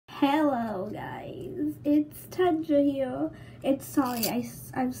Hello guys, it's Tundra here. It's sorry,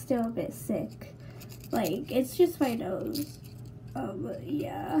 I'm still a bit sick. Like, it's just my nose.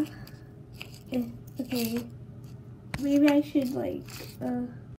 Yeah. Okay. Maybe I should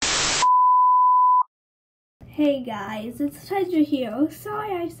Hey guys, it's Tundra here.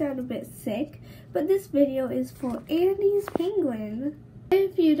 Sorry I sound a bit sick, but this video is for Annie's Penguin.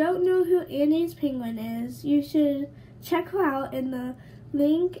 If you don't know who Annie's Penguin is, you should check her out in the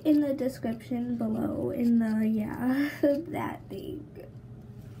link in the description below in the, that thing.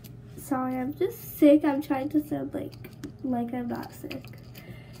 Sorry, I'm just sick. I'm trying to sound like I'm not sick.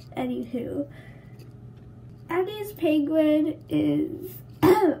 Anywho, Annie's Penguin is,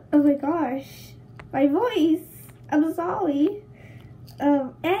 oh my gosh, my voice. I'm sorry.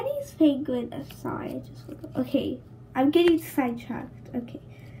 Annie's Penguin, I'm sorry, I just forgot. Okay, I'm getting sidetracked. Okay,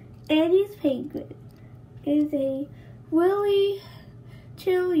 Annie's Penguin is a really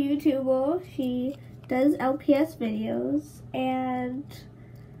chill YouTuber. She does LPS videos and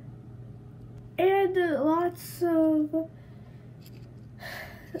lots of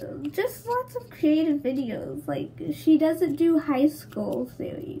creative videos. Like, she doesn't do high school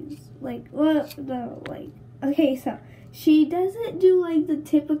series. Okay, so she doesn't do the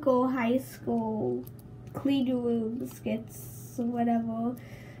typical high school clean room skits or whatever.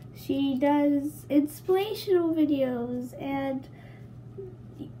 She does inspirational videos and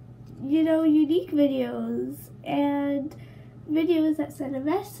unique videos and videos that send a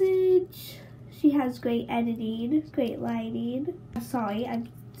message. She has great editing, great lighting. I'm sorry, I'm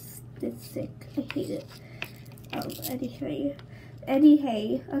just sick. I hate it.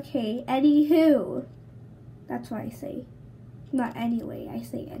 Anyway, okay, anywho. That's what I say. Not anyway, I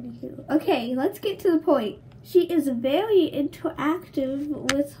say anywho. Okay, let's get to the point. She is very interactive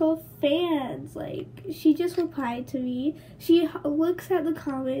with her fans. Like, she just replied to me. She looks at the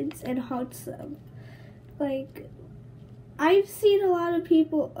comments and hearts them. Like, I've seen a lot of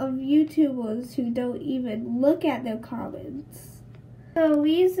YouTubers who don't even look at their comments. The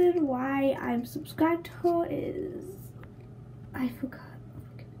reason why I'm subscribed to her is, I forgot.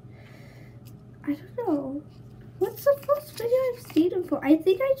 I don't know. What's the first video I've seen her for? I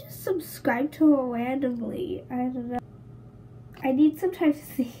think I just subscribed to her randomly. I don't know. I need some time to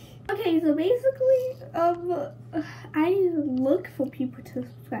see. Okay, so basically, I look for people to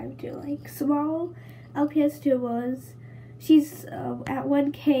subscribe to, like small LPS tubers. She's at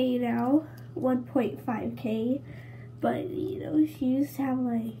 1K now, 1.5K, but she used to have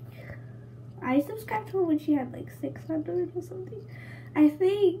I subscribed to her when she had 600 or something. I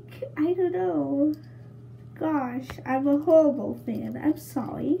think, I don't know. Gosh, I'm a horrible fan. I'm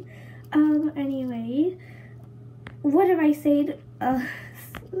sorry. Anyway, what am I saying?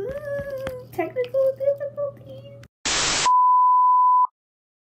 Technical difficulties.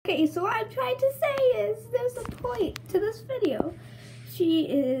 Okay, so what I'm trying to say is there's a point to this video. She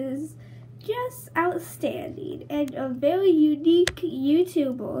is just outstanding and a very unique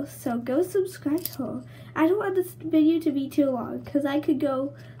YouTuber, so go subscribe to her. I don't want this video to be too long because I could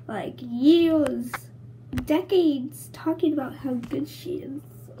go years, decades talking about how good she is.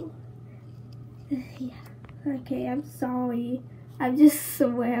 So, yeah. Okay, I'm sorry. I'm just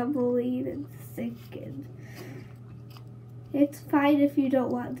rambling and sick, and it's fine if you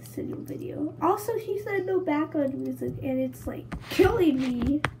don't want this in your video. Also, she said no background music, and it's killing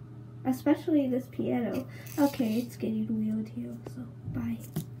me, especially this piano. Okay, it's getting weird here, so bye.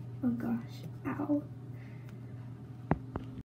 Oh gosh, ow.